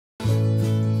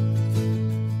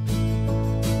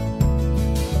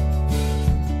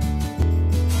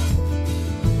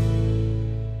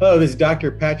Hello, this is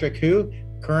Dr. Patrick Hu,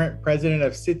 current president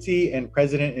of SITC and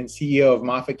president and CEO of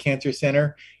Moffitt Cancer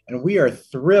Center. And we are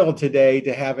thrilled today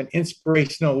to have an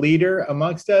inspirational leader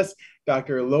amongst us,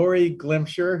 Dr. Laurie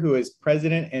Glimcher, who is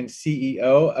president and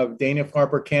CEO of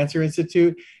Dana-Farber Cancer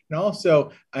Institute, and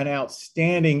also an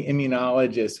outstanding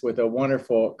immunologist with a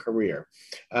wonderful career.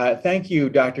 Thank you,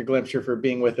 Dr. Glimcher, for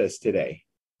being with us today.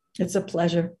 It's a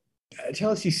pleasure. Tell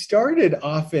us, you started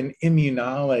off in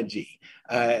immunology.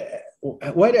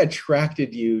 What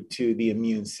attracted you to the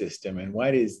immune system, and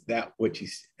why is that what you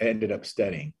ended up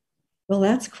studying? Well,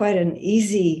 that's quite an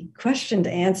easy question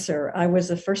to answer. I was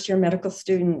a first-year medical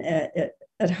student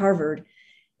at Harvard,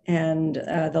 and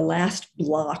the last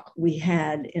block we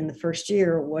had in the first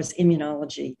year was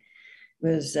immunology. It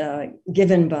was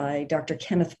given by Dr.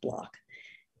 Kenneth Block.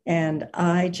 And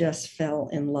I just fell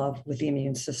in love with the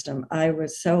immune system. I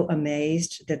was so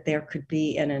amazed that there could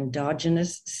be an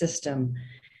endogenous system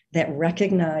that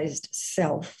recognized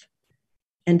self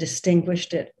and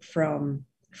distinguished it from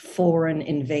foreign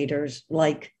invaders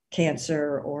like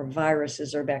cancer or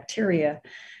viruses or bacteria.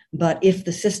 But if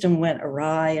the system went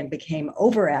awry and became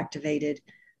overactivated,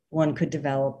 one could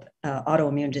develop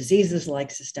autoimmune diseases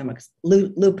like systemic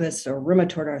lupus or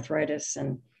rheumatoid arthritis.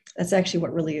 And that's actually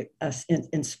what really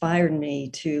inspired me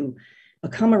to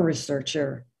become a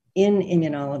researcher in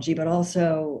immunology, but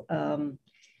also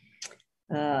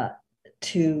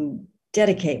to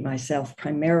dedicate myself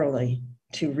primarily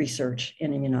to research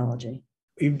in immunology.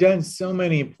 You've done so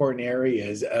many important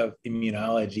areas of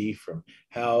immunology, from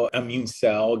how immune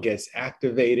cell gets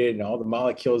activated and all the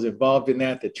molecules involved in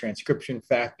that, the transcription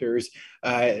factors.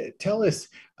 Tell us,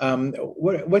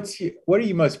 what are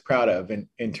you most proud of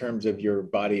in terms of your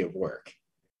body of work?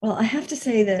 Well, I have to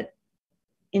say that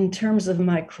in terms of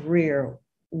my career,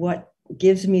 what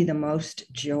gives me the most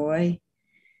joy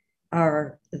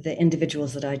are the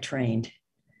individuals that I trained.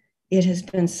 It has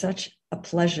been such a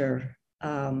pleasure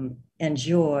and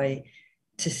joy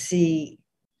to see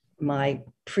my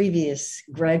previous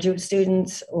graduate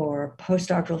students or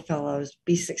postdoctoral fellows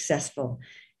be successful.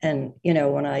 And, you know,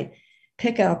 when I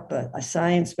pick up a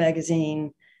science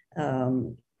magazine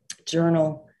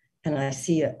journal and I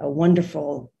see a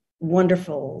wonderful,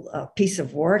 wonderful piece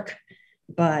of work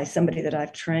by somebody that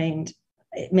I've trained,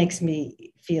 it makes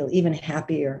me feel even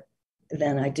happier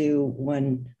than I do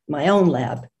when my own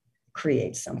lab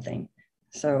creates something.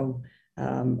 So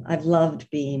I've loved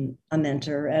being a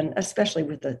mentor, and especially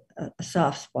with a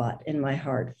soft spot in my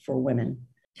heart for women.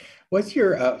 What's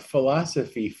your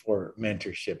philosophy for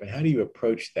mentorship, and how do you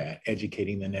approach that,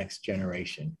 educating the next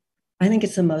generation? I think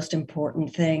it's the most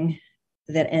important thing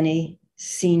that any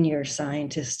senior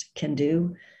scientist can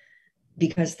do,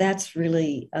 because that's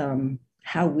really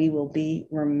how we will be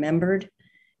remembered,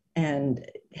 and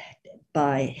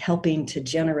by helping to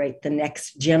generate the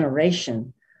next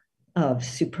generation of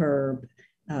superb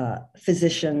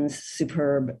physicians,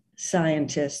 superb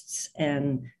scientists,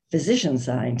 and physician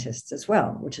scientists as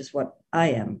well, which is what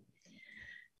I am.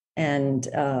 And,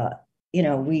 you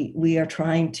know, we are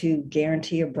trying to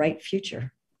guarantee a bright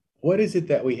future. What is it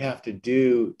that we have to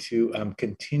do to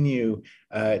continue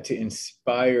to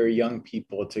inspire young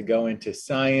people to go into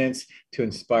science, to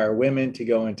inspire women to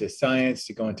go into science,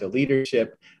 to go into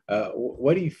leadership?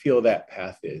 What do you feel that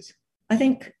path is? I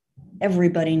think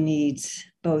everybody needs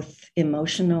both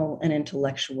emotional and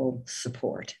intellectual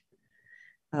support.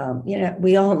 You know,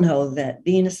 we all know that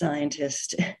being a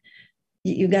scientist,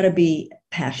 you got to be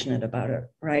passionate about it,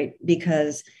 right?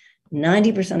 Because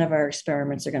 90% of our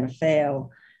experiments are going to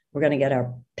fail. We're going to get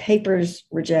our papers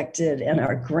rejected and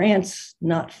our grants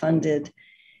not funded.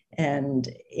 And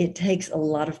it takes a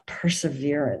lot of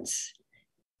perseverance.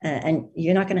 And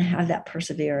you're not going to have that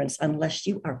perseverance unless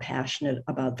you are passionate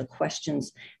about the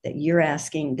questions that you're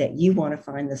asking, that you want to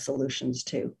find the solutions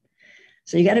to.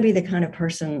 So you got to be the kind of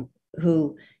person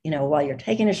who, you know, while you're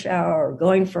taking a shower or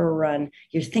going for a run,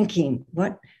 you're thinking,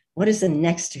 what is the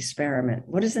next experiment?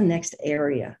 What is the next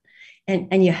area?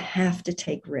 And you have to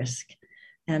take risk.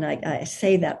 And I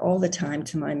say that all the time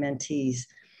to my mentees.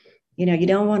 You know, you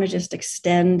don't want to just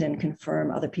extend and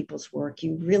confirm other people's work.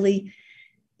 You really,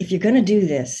 if you're going to do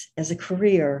this as a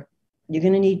career, you're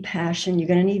going to need passion, you're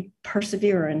going to need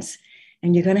perseverance,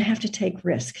 and you're going to have to take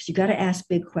risks. You got to ask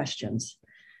big questions.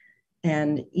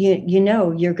 And you're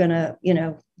going to,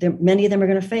 many of them are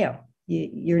going to fail.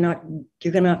 You're not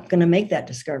going to make that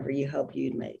discovery you hoped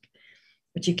you'd make.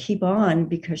 But you keep on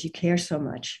because you care so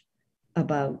much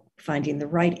about finding the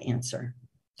right answer.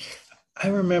 I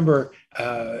remember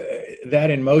that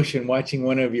in motion watching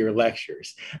one of your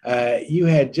lectures. You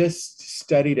had just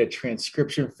studied a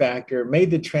transcription factor,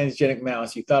 made the transgenic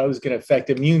mouse. You thought it was going to affect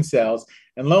immune cells.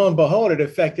 And lo and behold, it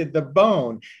affected the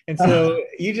bone. And so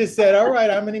you just said, all right,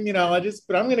 I'm an immunologist,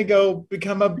 but I'm going to go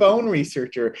become a bone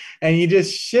researcher. And you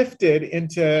just shifted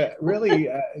into really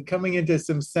coming into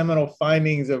some seminal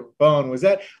findings of bone. Was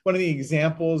that one of the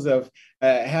examples of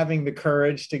having the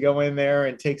courage to go in there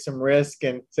and take some risk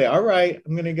and say, all right,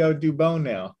 I'm going to go do bone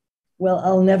now? Well,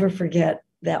 I'll never forget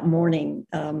that morning.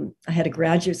 I had a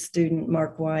graduate student,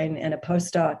 Mark Wine, and a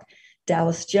postdoc,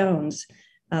 Dallas Jones.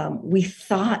 We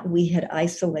thought we had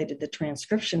isolated the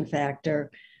transcription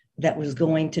factor that was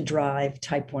going to drive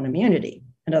type 1 immunity,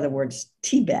 in other words,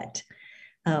 TBET.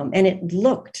 And it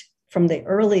looked from the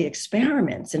early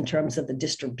experiments in terms of the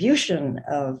distribution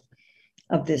of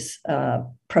this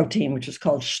protein, which was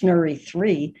called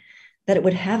SNRI3, that it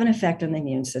would have an effect on the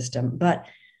immune system. But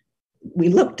we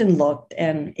looked and looked,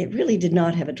 and it really did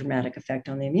not have a dramatic effect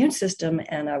on the immune system.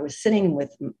 And I was sitting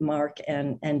with Mark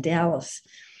and Dallas,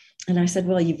 and I said,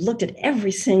 well, you've looked at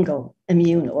every single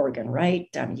immune organ, right?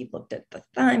 You've looked at the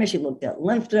thymus, you've looked at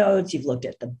lymph nodes, you've looked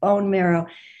at the bone marrow.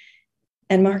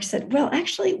 And Mark said, well,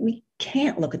 actually, we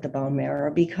can't look at the bone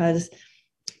marrow because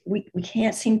we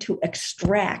can't seem to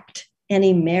extract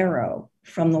any marrow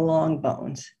from the long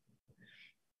bones.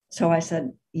 So I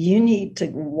said, you need to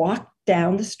walk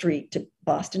down the street to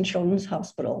Boston Children's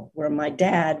Hospital, where my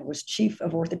dad was chief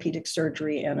of orthopedic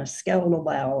surgery and a skeletal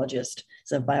biologist,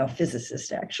 he's a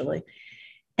biophysicist actually,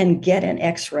 and get an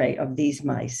x-ray of these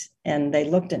mice. And they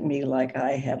looked at me like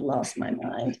I had lost my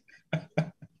mind.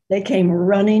 They came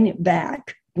running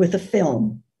back with a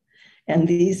film, and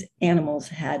these animals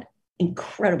had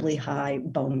incredibly high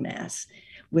bone mass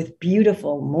with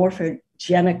beautiful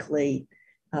morphogenically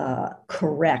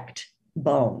correct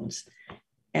bones.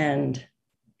 And,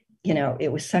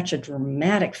 it was such a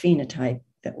dramatic phenotype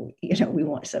that, we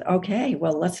said, okay,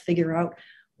 well, let's figure out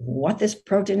what this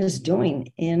protein is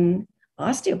doing in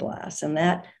osteoblasts. And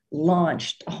that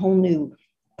launched a whole new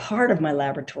part of my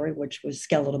laboratory, which was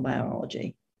skeletal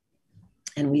biology.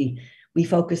 And we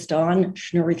focused on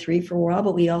SNRI3 for a while,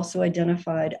 but we also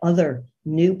identified other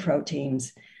new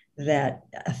proteins that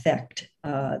affect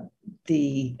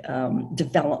the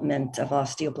development of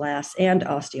osteoblasts and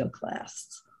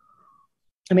osteoclasts.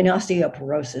 I mean,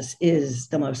 osteoporosis is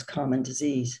the most common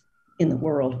disease in the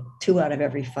world. 2 out of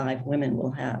every 5 women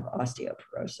will have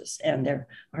osteoporosis, and there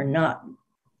are not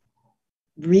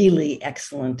really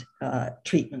excellent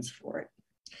treatments for it.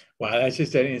 Wow, that's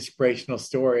just an inspirational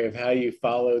story of how you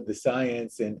followed the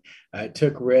science and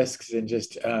took risks and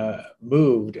just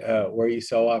moved where you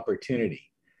saw opportunity.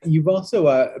 You've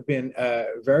also been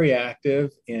very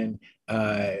active in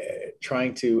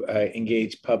trying to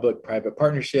engage public-private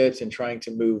partnerships and trying to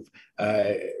move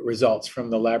results from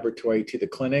the laboratory to the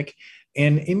clinic.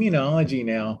 In immunology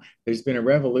now, there's been a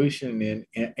revolution in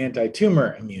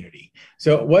anti-tumor immunity.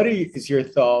 So what is your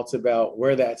thoughts about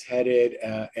where that's headed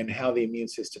and how the immune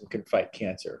system can fight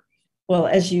cancer? Well,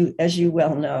 as you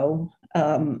well know,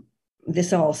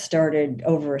 this all started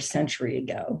over a century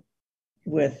ago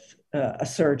with a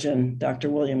surgeon, Dr.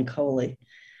 William Coley,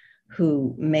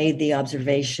 who made the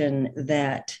observation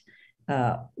that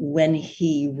when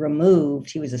he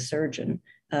was a surgeon,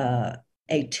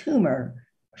 a tumor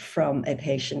from a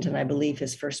patient, and I believe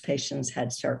his first patients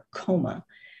had sarcoma,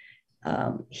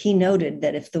 he noted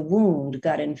that if the wound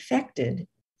got infected,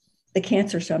 the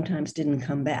cancer sometimes didn't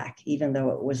come back, even though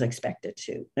it was expected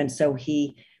to. And so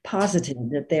he posited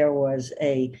that there was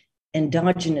a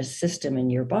endogenous system in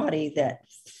your body that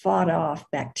fought off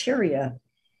bacteria,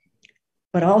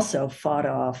 but also fought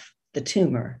off the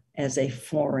tumor as a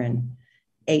foreign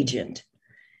agent.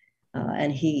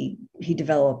 And he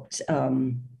developed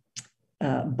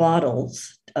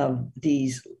bottles of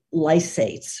these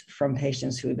lysates from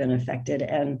patients who had been infected.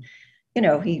 And,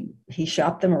 he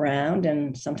shopped them around,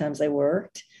 and sometimes they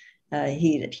worked.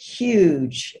 He had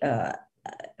huge, a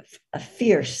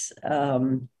fierce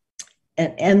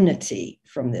an enmity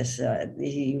from this.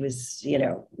 He was,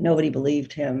 nobody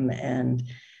believed him. And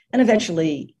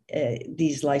eventually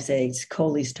these lysates,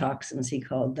 Coley's toxins, he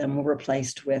called them, were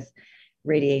replaced with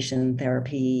radiation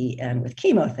therapy and with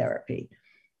chemotherapy.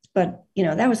 But,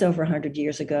 that was over 100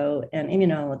 years ago. And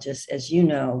immunologists, as you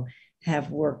know,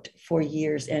 have worked for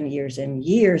years and years and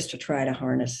years to try to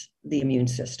harness the immune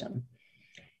system.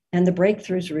 And the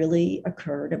breakthroughs really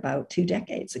occurred about 2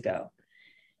 decades ago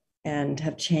and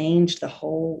have changed the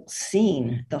whole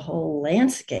scene, the whole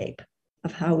landscape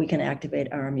of how we can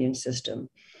activate our immune system.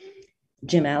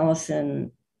 Jim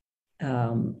Allison,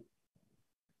 Dr.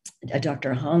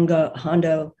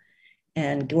 Hondo,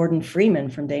 and Gordon Freeman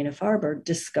from Dana-Farber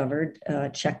discovered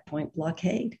checkpoint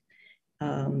blockade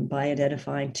by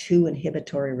identifying 2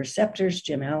 inhibitory receptors.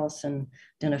 Jim Allison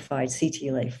identified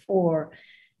CTLA4,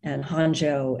 and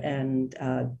Hanjo and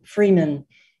Freeman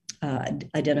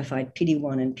identified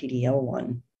PD-1 and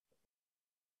PD-L1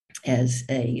 as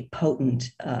a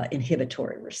potent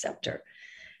inhibitory receptor.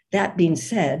 That being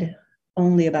said,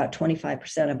 only about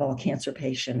 25% of all cancer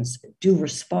patients do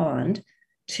respond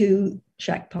to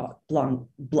checkpoint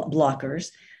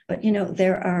blockers. But,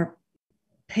 there are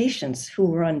patients who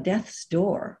were on death's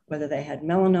door, whether they had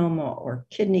melanoma or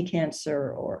kidney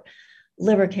cancer or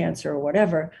liver cancer or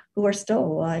whatever, who are still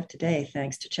alive today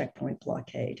thanks to checkpoint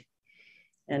blockade.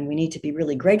 And we need to be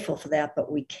really grateful for that,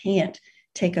 but we can't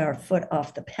take our foot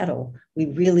off the pedal. We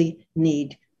really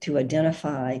need to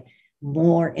identify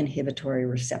more inhibitory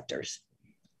receptors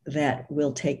that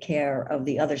will take care of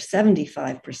the other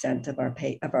 75%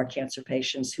 of our cancer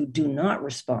patients who do not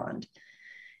respond.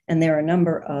 And there are a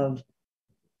number of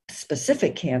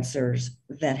specific cancers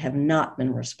that have not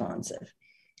been responsive.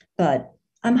 But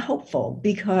I'm hopeful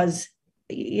because,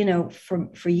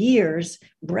 for years,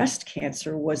 breast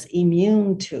cancer was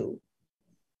immune to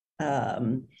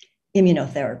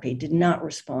immunotherapy, did not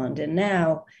respond. And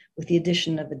now, with the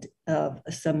addition of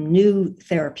some new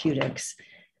therapeutics,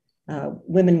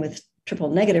 women with triple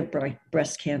negative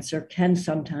breast cancer can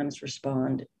sometimes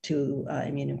respond to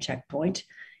immune checkpoint.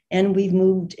 And we've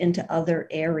moved into other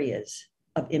areas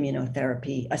of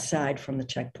immunotherapy aside from the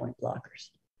checkpoint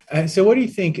blockers. So what do you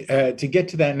think to get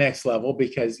to that next level?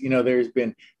 Because, there's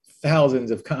been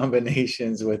thousands of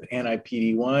combinations with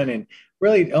anti-PD-1 and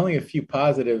really only a few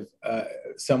positive,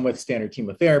 some with standard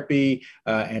chemotherapy,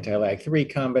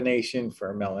 anti-LAG-3 combination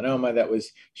for melanoma that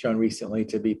was shown recently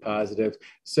to be positive.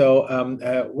 So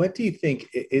what do you think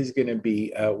is going to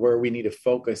be where we need to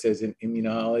focus as an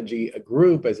immunology, a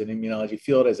group, as an immunology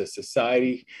field, as a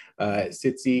society,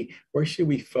 SITC? Where should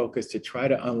we focus to try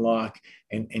to unlock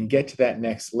and get to that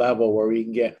next level where we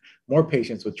can get more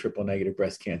patients with triple negative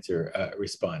breast cancer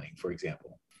responding, for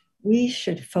example? We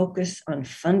should focus on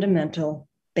fundamental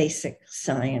basic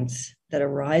science that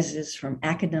arises from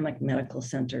academic medical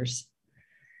centers.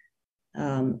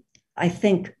 I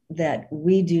think that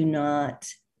we do not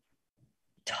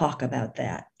talk about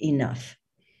that enough.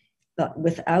 But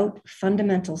without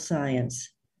fundamental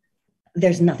science,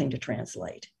 there's nothing to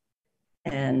translate.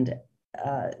 And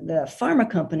the pharma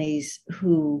companies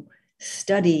who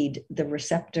studied the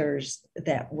receptors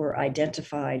that were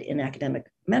identified in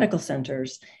academic medical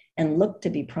centers and looked to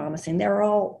be promising, they're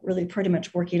all really pretty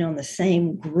much working on the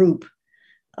same group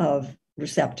of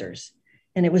receptors.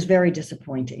 And it was very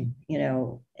disappointing.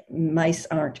 Mice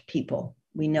aren't people.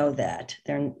 We know that.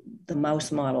 The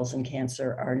mouse models in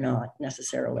cancer are not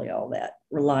necessarily all that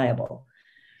reliable.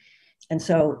 And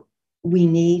so we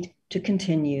need to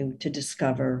continue to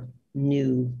discover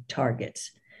new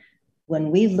targets.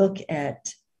 When we look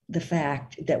at the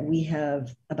fact that we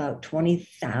have about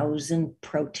 20,000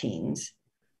 proteins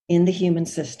in the human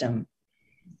system,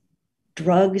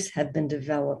 drugs have been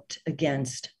developed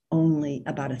against only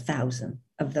about 1,000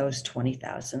 of those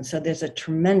 20,000. So there's a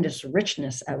tremendous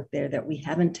richness out there that we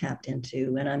haven't tapped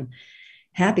into. And I'm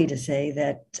happy to say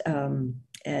that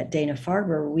at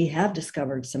Dana-Farber, we have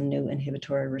discovered some new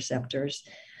inhibitory receptors.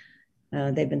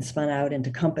 They've been spun out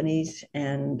into companies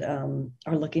and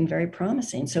are looking very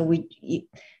promising. So we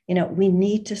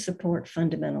need to support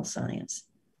fundamental science.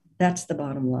 That's the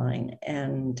bottom line.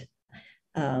 And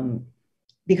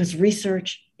because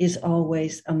research is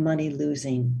always a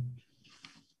money-losing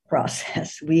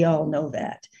process. We all know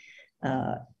that.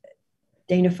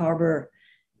 Dana-Farber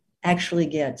actually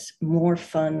gets more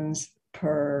funds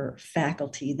per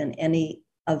faculty than any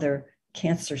other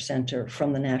cancer center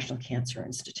from the National Cancer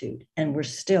Institute. And we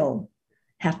still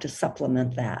have to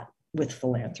supplement that with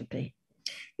philanthropy.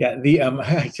 Yeah,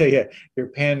 I tell you, your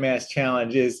PanMass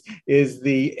challenge is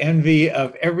the envy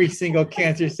of every single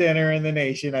cancer center in the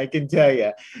nation, I can tell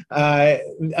you.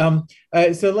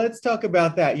 So let's talk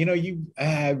about that. You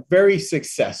have a very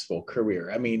successful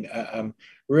career. I mean,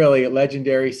 really a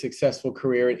legendary, successful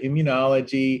career in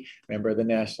immunology, member of the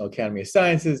National Academy of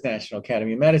Sciences, National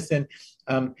Academy of Medicine.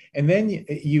 And then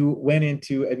you went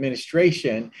into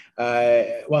administration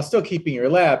while still keeping your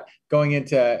lab, going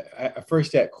into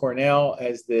first at Cornell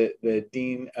as the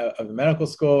dean of the medical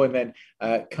school, and then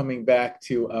coming back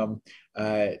to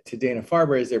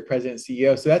Dana-Farber as their president and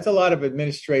CEO. So that's a lot of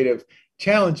administrative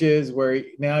challenges where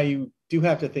now you do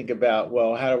have to think about,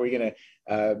 well, how are we going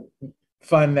to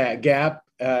fund that gap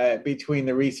between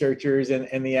the researchers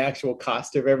and the actual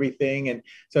cost of everything? And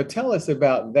so tell us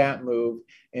about that move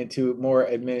into more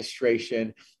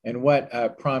administration and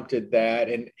what prompted that.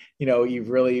 And, you've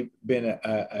really been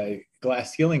a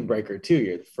glass ceiling breaker too.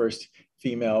 You're the first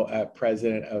female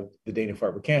president of the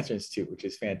Dana-Farber Cancer Institute, which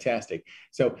is fantastic.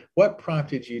 So what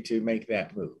prompted you to make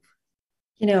that move?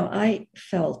 I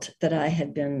felt that I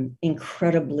had been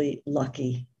incredibly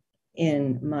lucky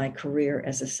in my career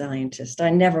as a scientist. I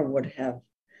never would have,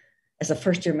 as a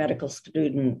first-year medical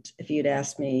student, if you'd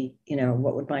asked me,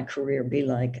 what would my career be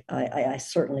like, I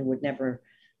certainly would never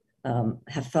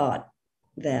have thought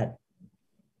that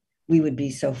we would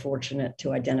be so fortunate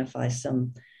to identify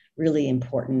some really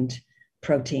important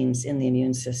proteins in the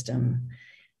immune system.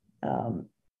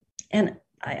 And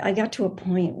I got to a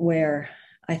point where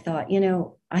I thought,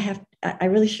 I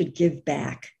really should give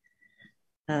back.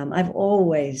 I've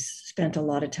always spent a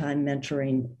lot of time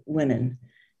mentoring women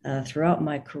throughout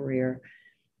my career,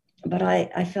 but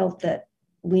I felt that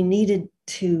we needed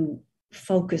to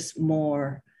focus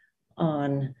more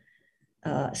on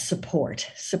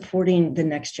supporting the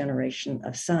next generation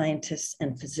of scientists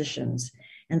and physicians,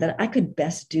 and that I could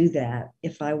best do that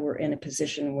if I were in a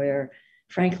position where,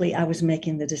 frankly, I was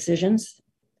making the decisions.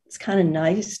 It's kind of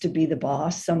nice to be the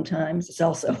boss sometimes. It's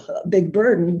also a big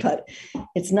burden, but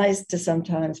it's nice to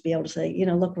sometimes be able to say,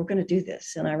 look, we're going to do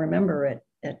this. And I remember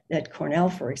at Cornell,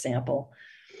 for example,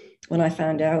 when I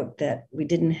found out that we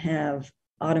didn't have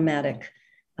automatic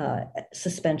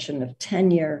suspension of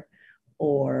tenure,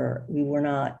 or we were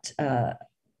not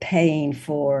paying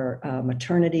for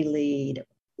maternity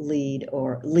leave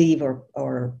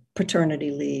or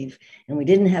paternity leave, and we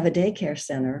didn't have a daycare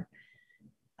center,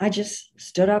 I just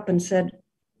stood up and said,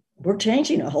 we're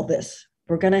changing all this.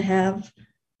 We're going to have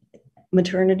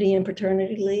maternity and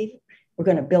paternity leave. We're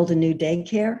going to build a new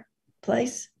daycare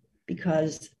place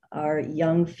because our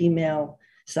young female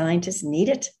scientists need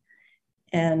it.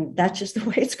 And that's just the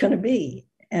way it's going to be.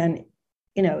 And,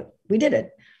 we did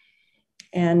it.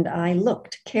 And I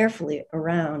looked carefully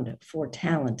around for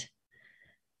talent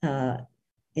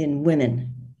in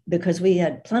women, because we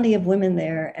had plenty of women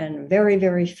there and very,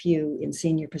 very few in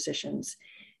senior positions.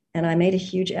 And I made a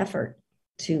huge effort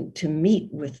to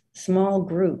meet with small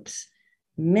groups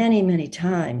many, many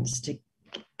times to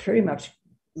pretty much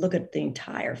look at the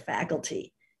entire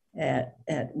faculty at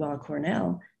Weill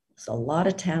Cornell. There's a lot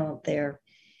of talent there.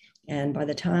 And by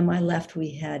the time I left,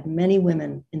 we had many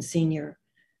women in senior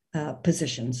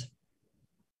positions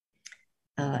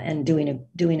and doing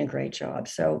a great job.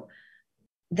 So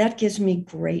that gives me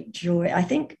great joy. I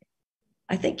think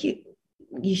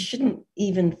you shouldn't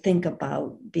even think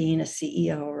about being a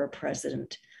CEO or a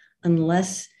president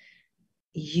unless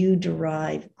you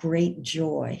derive great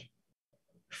joy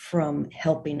from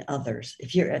helping others.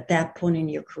 If you're at that point in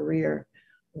your career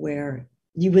where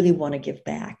you really want to give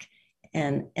back,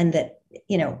 and that,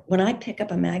 when I pick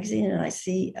up a magazine and I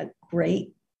see a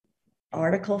great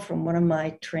article from one of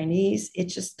my trainees, it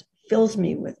just fills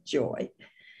me with joy.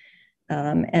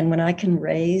 And when I can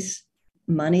raise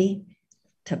money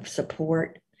to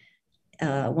support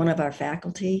one of our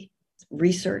faculty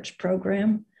research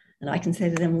program, and I can say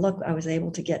to them, look, I was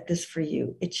able to get this for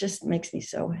you, it just makes me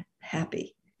so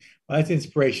happy. Well, that's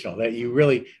inspirational that you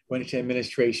really went into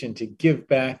administration to give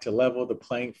back, to level the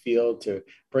playing field, to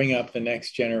bring up the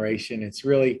next generation. It's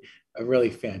really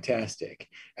fantastic.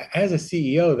 As a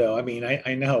CEO, though,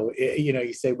 I know,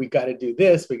 you say, we got to do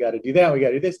this, we got to do that, we got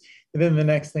to do this. And then the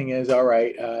next thing is, all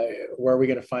right, where are we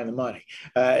going to find the money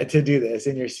to do this?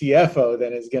 And your CFO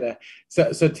then is going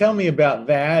to. So tell me about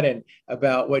that and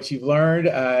about what you've learned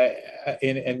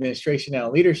in administration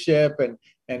and leadership,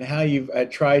 and how you've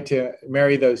tried to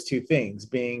marry those two things,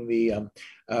 being the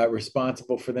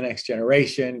responsible for the next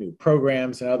generation, new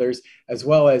programs and others, as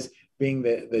well as being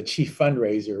the chief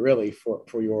fundraiser, really,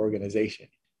 for your organization.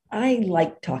 I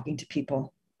like talking to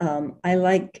people. I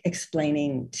like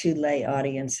explaining to lay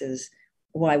audiences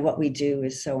why what we do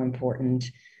is so important.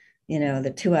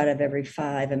 The 2 out of every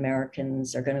 5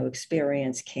 Americans are going to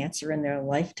experience cancer in their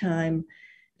lifetime,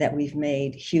 that we've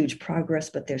made huge progress,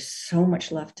 but there's so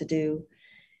much left to do.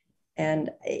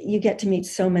 And you get to meet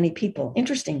so many people,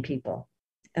 interesting people,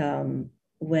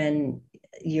 when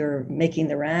you're making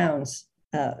the rounds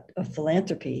of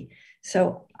philanthropy.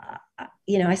 So,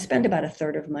 I spend about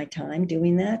 1/3 of my time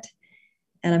doing that,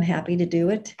 and I'm happy to do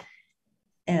it.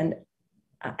 And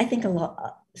I think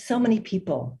so many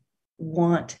people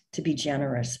want to be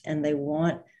generous, and they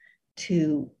want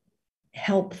to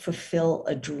help fulfill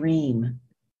a dream.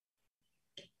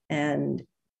 And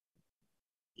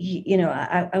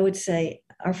I would say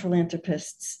our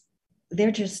philanthropists,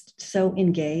 they're just so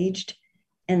engaged,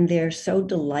 and they're so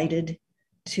delighted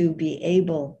to be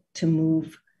able to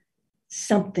move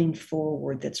something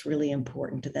forward that's really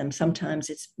important to them. Sometimes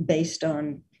it's based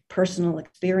on personal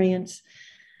experience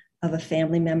of a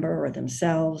family member or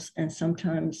themselves, and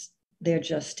sometimes They're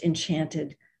just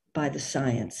enchanted by the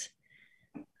science.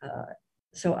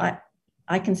 So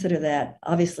I consider that,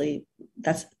 obviously,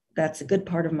 that's a good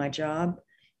part of my job,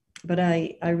 but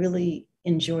I really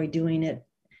enjoy doing it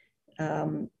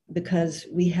because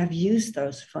we have used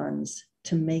those funds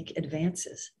to make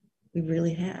advances. We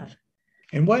really have.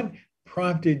 And what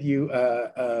prompted you,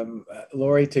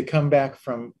 Laurie, to come back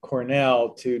from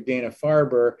Cornell to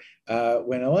Dana-Farber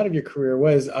when a lot of your career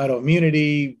was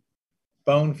autoimmunity,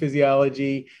 bone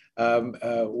physiology?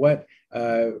 What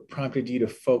prompted you to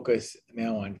focus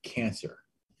now on cancer?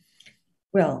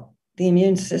 Well, the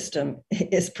immune system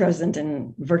is present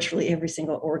in virtually every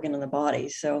single organ in the body.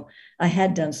 So I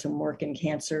had done some work in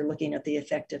cancer, looking at the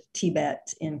effect of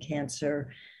TBET in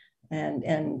cancer and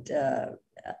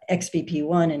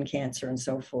XBP1 in cancer and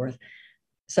so forth.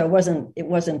 So it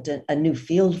wasn't a new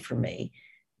field for me.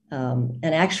 And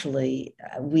actually,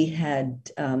 we had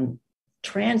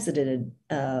transited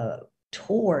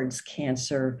towards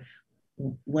cancer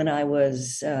when I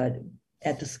was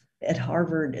at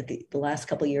Harvard. The last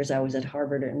couple of years I was at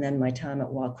Harvard, and then my time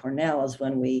at Weill Cornell is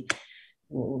when we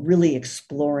were really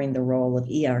exploring the role of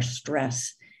ER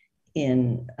stress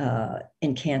in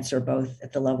cancer, both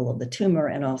at the level of the tumor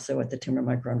and also at the tumor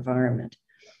microenvironment.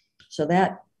 So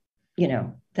that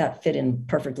fit in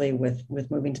perfectly with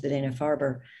moving to the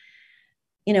Dana-Farber.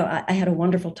 I had a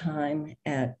wonderful time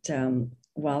at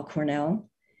Weill Cornell,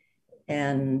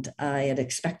 and I had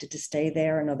expected to stay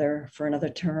there for another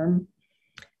term,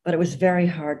 but it was very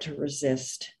hard to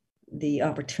resist the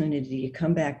opportunity to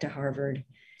come back to Harvard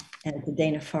and to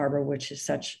Dana-Farber, which is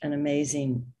such an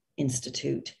amazing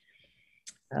institute.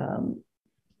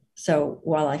 So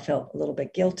while I felt a little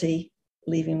bit guilty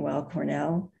leaving Weill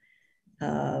Cornell,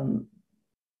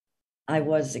 I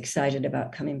was excited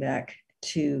about coming back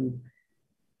to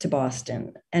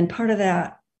Boston. And part of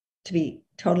that, to be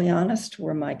totally honest,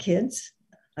 were my kids.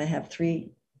 I have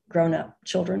 3 grown-up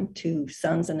children, 2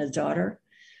 sons and a daughter.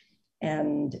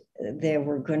 And there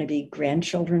were going to be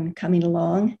grandchildren coming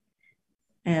along.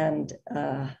 And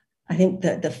I think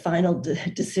that the final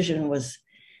decision was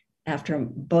after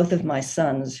both of my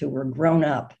sons, who were grown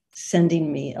up,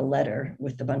 sending me a letter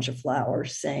with a bunch of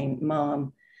flowers saying,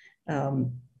 "Mom,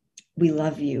 we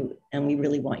love you and we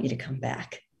really want you to come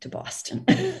back to Boston."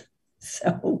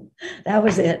 So that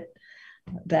was it.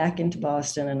 Back into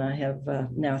Boston, and I have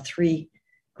now 3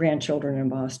 grandchildren in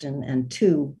Boston and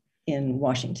 2 in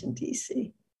Washington,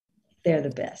 D.C. They're the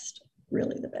best,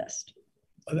 really the best.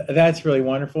 That's really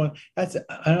wonderful. That's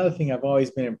another thing I've always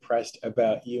been impressed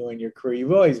about you and your career.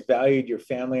 You've always valued your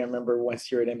family. I remember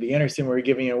once you were at MD Anderson, we were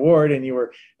giving you an award, and you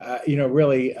were,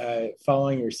 really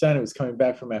following your son who was coming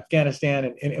back from Afghanistan,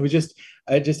 and it was just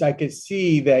I could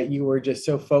see that you were just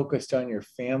so focused on your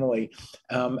family,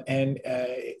 and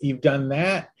you've done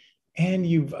that, and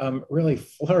you've really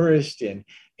flourished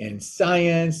in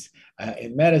science,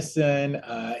 in medicine,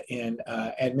 in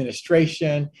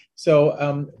administration.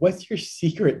 So what's your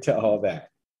secret to all that?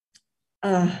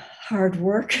 Hard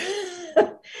work,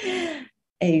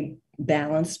 a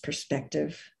balanced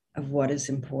perspective of what is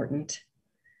important,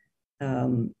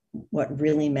 what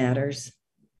really matters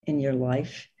in your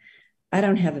life. I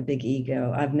don't have a big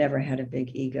ego. I've never had a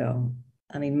big ego.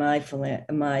 I mean, my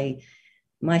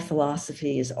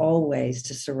philosophy is always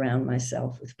to surround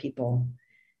myself with people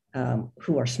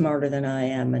who are smarter than I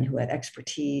am and who have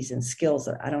expertise and skills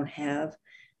that I don't have.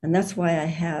 And that's why I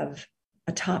have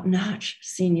a top-notch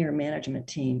senior management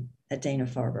team at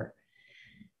Dana-Farber.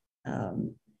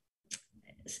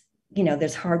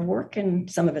 There's hard work, and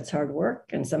some of it's hard work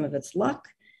and some of it's luck.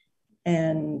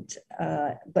 And,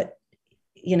 but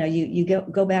you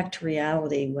go back to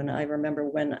reality. When I remember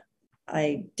when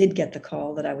I did get the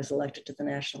call that I was elected to the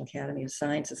National Academy of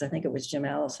Sciences, I think it was Jim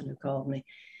Allison who called me.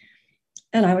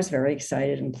 And I was very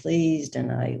excited and pleased,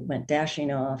 and I went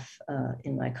dashing off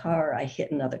in my car. I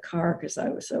hit another car because I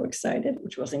was so excited,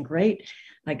 which wasn't great.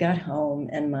 I got home,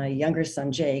 and my younger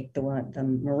son, Jake, the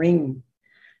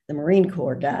Marine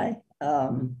Corps guy,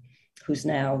 who's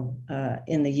now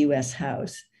in the U.S.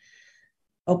 House,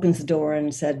 opens the door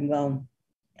and said, "Well,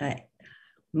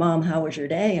 Mom, how was your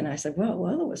day?" And I said, well,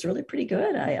 it was really pretty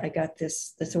good. I got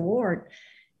this award."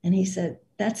 And he said,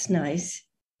 "That's nice.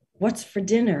 What's for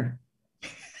dinner?"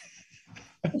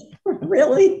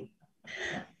 Really,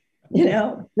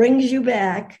 brings you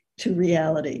back to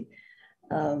reality.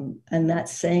 And that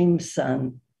same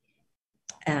son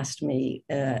asked me,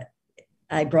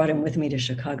 I brought him with me to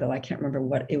Chicago. I can't remember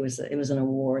what it was. It was an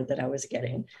award that I was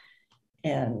getting.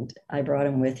 And I brought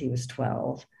him with, he was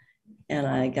 12. And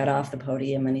I got off the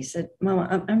podium and he said,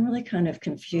 "Mama, I'm really kind of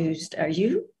confused. Are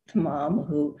you the mom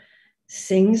who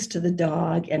sings to the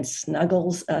dog and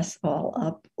snuggles us all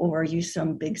up, or are you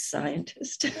some big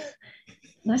scientist?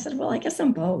 And I said, well, I guess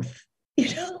I'm both.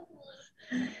 You know,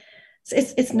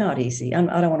 it's not easy. I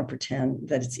don't want to pretend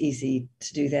that it's easy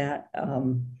to do that,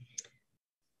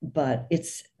 but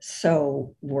it's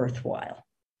so worthwhile.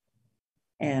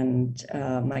 And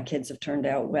my kids have turned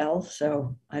out well,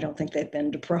 so I don't think they've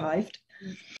been deprived.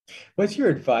 What's your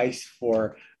advice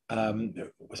for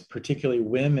particularly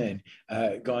women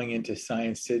going into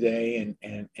science today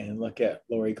and look at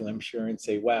Laurie Glimcher and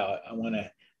say, wow, I want to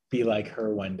be like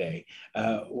her one day?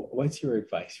 What's your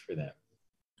advice for them?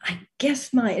 I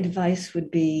guess my advice would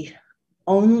be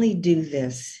only do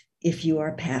this if you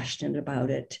are passionate about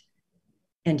it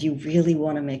and you really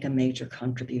want to make a major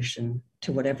contribution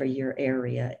to whatever your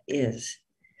area is.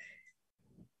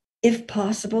 If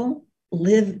possible,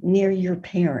 live near your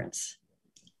parents,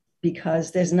 because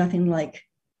there's nothing like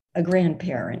a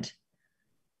grandparent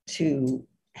to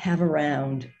have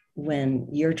around when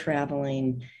you're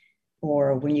traveling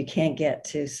or when you can't get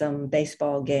to some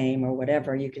baseball game or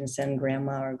whatever. You can send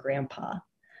grandma or grandpa.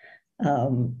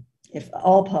 If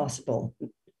all possible,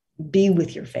 be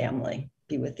with your family,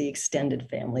 be with the extended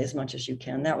family as much as you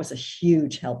can. That was a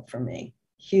huge help for me,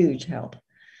 huge help.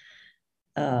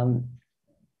 And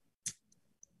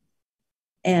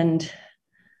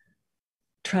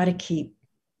try to keep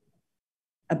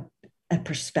a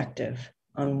perspective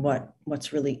on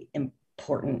what's really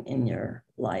important in your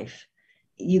life.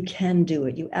 You can do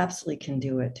it. You absolutely can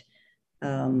do it.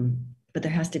 But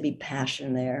there has to be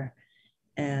passion there,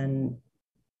 and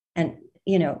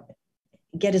you know,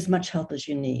 get as much help as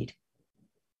you need.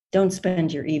 Don't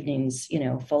spend your evenings, you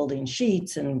know, folding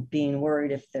sheets and being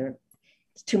worried if there's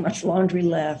too much laundry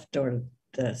left or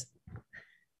the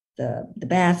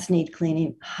baths need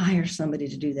cleaning. Hire somebody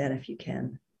to do that if you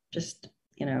can. Just,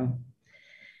 you know,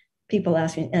 people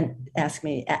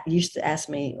used to ask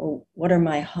me, oh, what are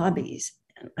my hobbies?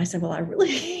 And I said, well, I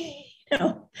really, you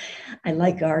know, I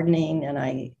like gardening and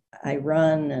I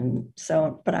run and so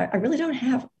on, but I really don't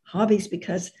have hobbies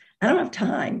because I don't have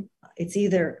time. It's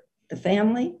either the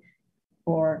family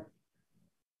or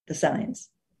the science.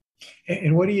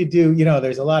 And what do you do? You know,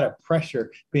 there's a lot of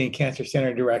pressure being cancer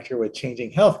center director with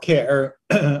changing healthcare,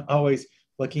 always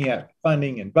looking at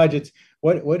funding and budgets.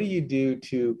 What do you do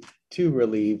to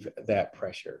relieve that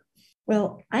pressure?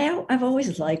 Well, I've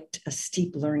always liked a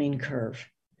steep learning curve.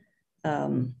 I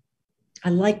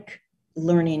like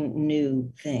learning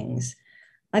new things.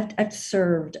 I've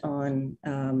served on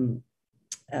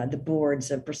the boards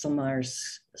of Bristol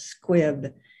Myers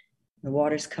Squibb, the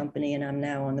Waters Company, and I'm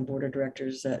now on the board of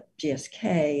directors at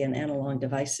GSK and Analog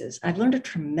Devices. I've learned a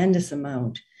tremendous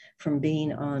amount from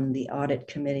being on the audit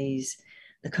committees,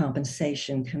 the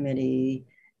compensation committee,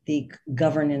 the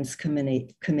governance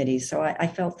committee. So I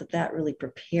felt that really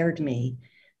prepared me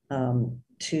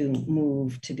to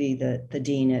move to be the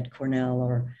dean at Cornell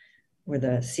or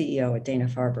the CEO at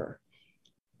Dana-Farber.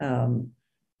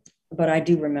 But I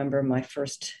do remember my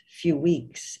first few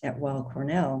weeks at Weill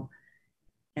Cornell.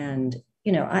 And,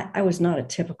 you know, I was not a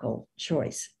typical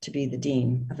choice to be the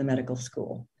dean of a medical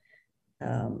school.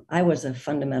 I was a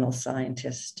fundamental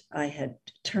scientist. I had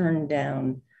turned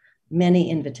down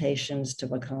many invitations to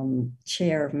become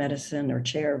chair of medicine or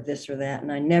chair of this or that,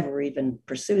 and I never even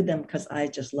pursued them because I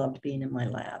just loved being in my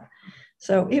lab.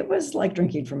 So it was like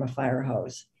drinking from a fire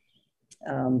hose.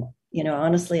 You know,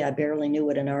 honestly, I barely knew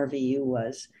what an RVU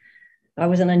was. I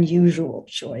was an unusual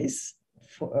choice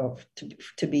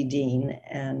to be dean.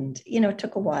 And, you know, it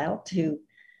took a while to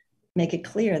make it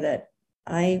clear that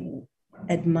I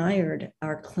admired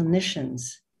our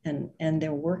clinicians and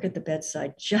their work at the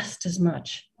bedside just as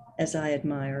much as I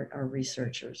admired our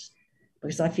researchers,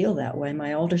 because I feel that way.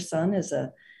 My older son is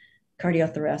a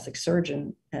cardiothoracic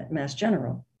surgeon at Mass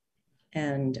General.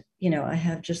 And, you know, I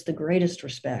have just the greatest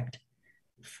respect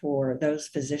for those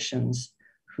physicians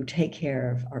who take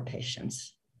care of our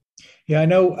patients. Yeah, I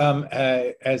know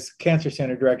as cancer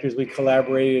center directors, we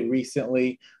collaborated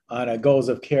recently on a goals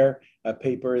of care, a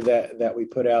paper that we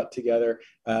put out together.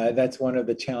 That's one of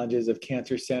the challenges of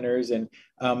cancer centers. And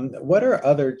what are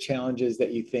other challenges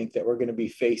that you think that we're going to be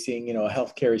facing? You know,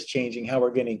 healthcare is changing. How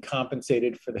we're getting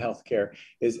compensated for the healthcare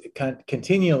is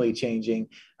continually changing.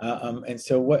 And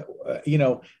so what, you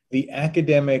know, the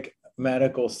academic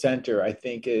medical center, I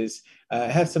think, is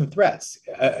has some threats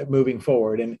moving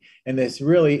forward, and this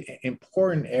really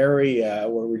important area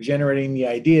where we're generating the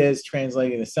ideas,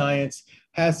 translating the science,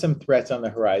 has some threats on the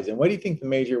horizon. What do you think the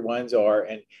major ones are,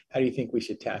 and how do you think we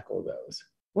should tackle those?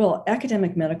 Well,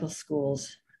 academic medical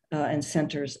schools and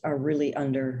centers are really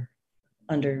under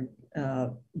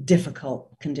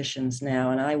difficult conditions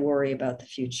now, and I worry about the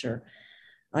future.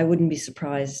 I wouldn't be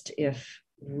surprised if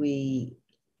we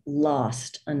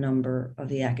lost a number of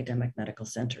the academic medical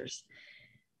centers.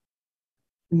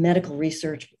 Medical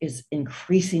research is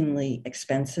increasingly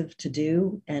expensive to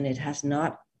do, and it has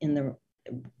not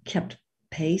kept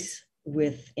pace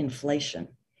with inflation.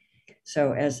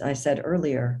 So as I said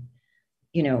earlier,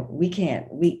 we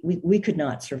could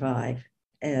not survive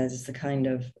as the kind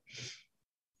of,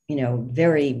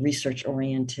 very research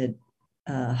oriented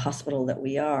hospital that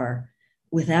we are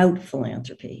without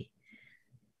philanthropy.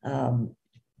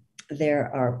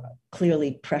 There are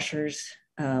clearly pressures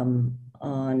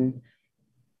on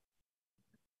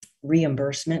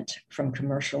reimbursement from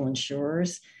commercial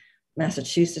insurers.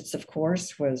 Massachusetts, of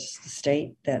course, was the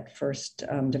state that first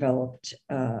developed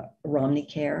Romney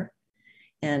Care.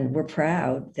 And we're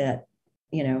proud that,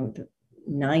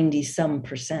 90 some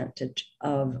percentage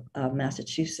of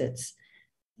Massachusetts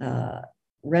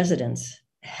residents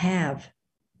have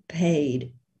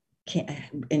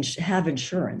have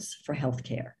insurance for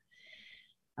healthcare.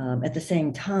 At the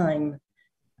same time,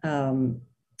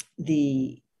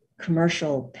 the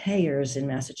commercial payers in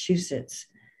Massachusetts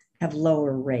have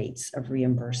lower rates of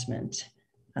reimbursement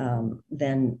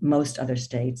than most other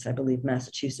states. I believe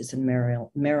Massachusetts and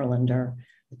Maryland are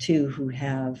the two who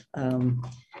have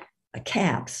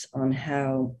caps on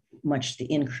how much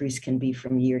the increase can be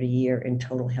from year to year in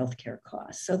total healthcare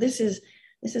costs. So this is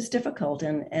difficult.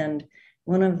 And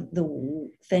one of the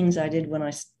things I did when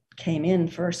I came in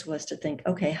first was to think,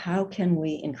 okay, how can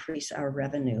we increase our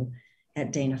revenue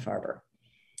at Dana-Farber?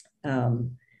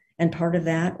 And part of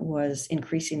that was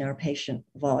increasing our patient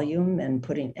volume and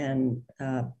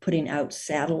putting out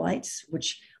satellites,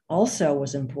 which also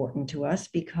was important to us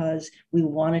because we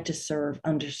wanted to serve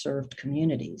underserved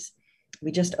communities.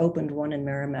 We just opened one in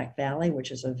Merrimack Valley, which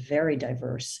is a very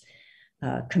diverse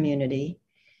community.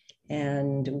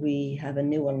 And we have a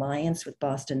new alliance with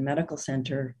Boston Medical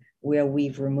Center where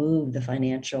we've removed the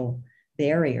financial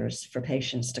barriers for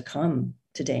patients to come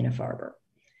to Dana-Farber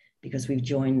because we've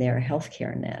joined their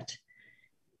healthcare net.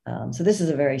 So this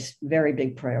is a very, very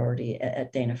big priority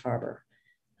at Dana-Farber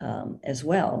as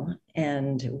well.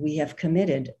 And we have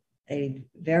committed a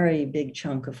very big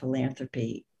chunk of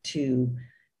philanthropy to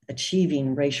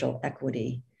achieving racial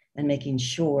equity and making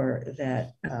sure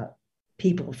that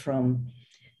people from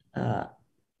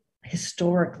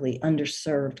historically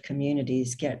underserved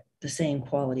communities get the same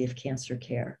quality of cancer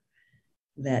care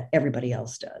that everybody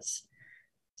else does.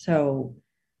 So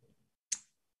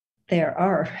there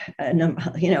are a number,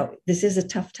 this is a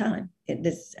tough time.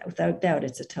 Without doubt,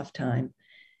 it's a tough time.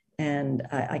 And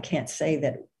I can't say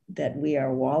that we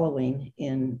are wallowing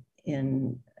in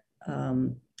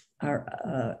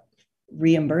our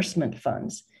reimbursement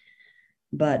funds,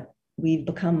 but we've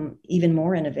become even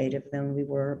more innovative than we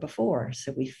were before.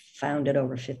 So we founded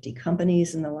over 50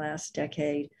 companies in the last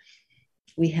decade.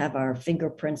 We have our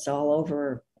fingerprints all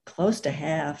over close to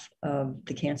half of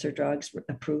the cancer drugs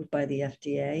approved by the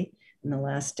FDA in the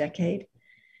last decade.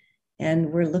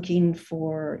 And we're looking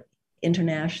for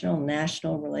international,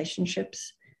 national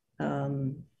relationships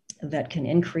that can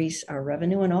increase our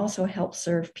revenue and also help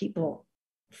serve people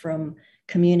from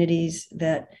communities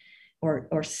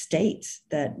or states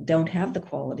that don't have the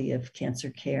quality of cancer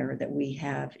care that we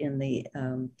have in the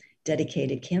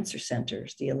dedicated cancer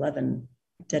centers, the 11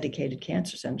 dedicated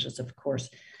cancer centers. Of course,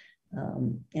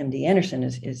 MD Anderson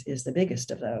is the biggest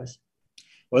of those.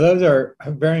 Well, those are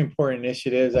very important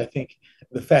initiatives. I think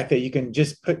the fact that you can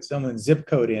just put someone's zip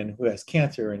code in who has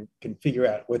cancer and can figure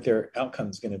out what their outcome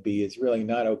is going to be is really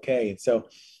not okay. And so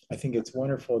I think it's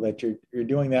wonderful that you're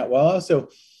doing that while also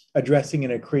addressing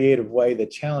in a creative way the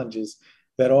challenges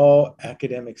that all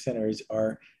academic centers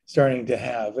are starting to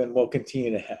have and will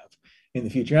continue to have in the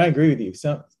future. And I agree with you.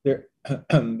 So they're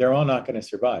all not going to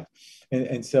survive.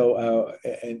 And so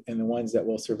the ones that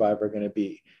will survive are going to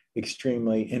be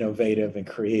extremely innovative and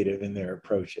creative in their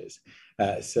approaches.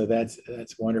 So that's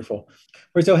wonderful.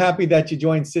 We're so happy that you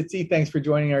joined SITC. Thanks for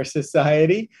joining our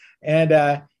society.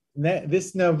 And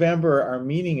this November, our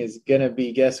meeting is going to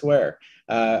be, guess where?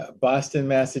 Boston,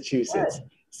 Massachusetts. Yes.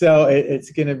 So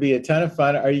it's going to be a ton of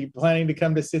fun. Are you planning to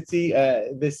come to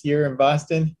SITC this year in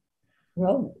Boston?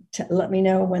 Well, let me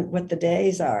know what the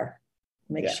days are.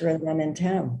 Make sure that I'm in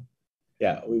town.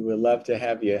 Yeah, we would love to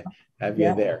have you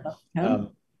there.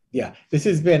 This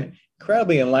has been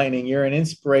incredibly enlightening. You're an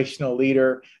inspirational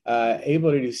leader,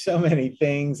 able to do so many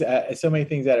things at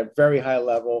a very high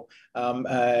level.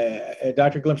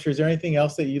 Dr. Glimcher, is there anything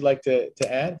else that you'd like to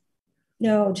add?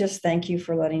 No, just thank you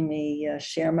for letting me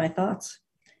share my thoughts.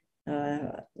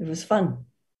 It was fun.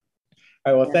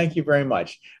 All right, well, thank you very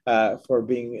much for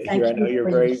being here. I know you're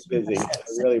very busy. I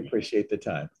really appreciate the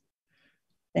time.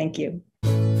 Thank you.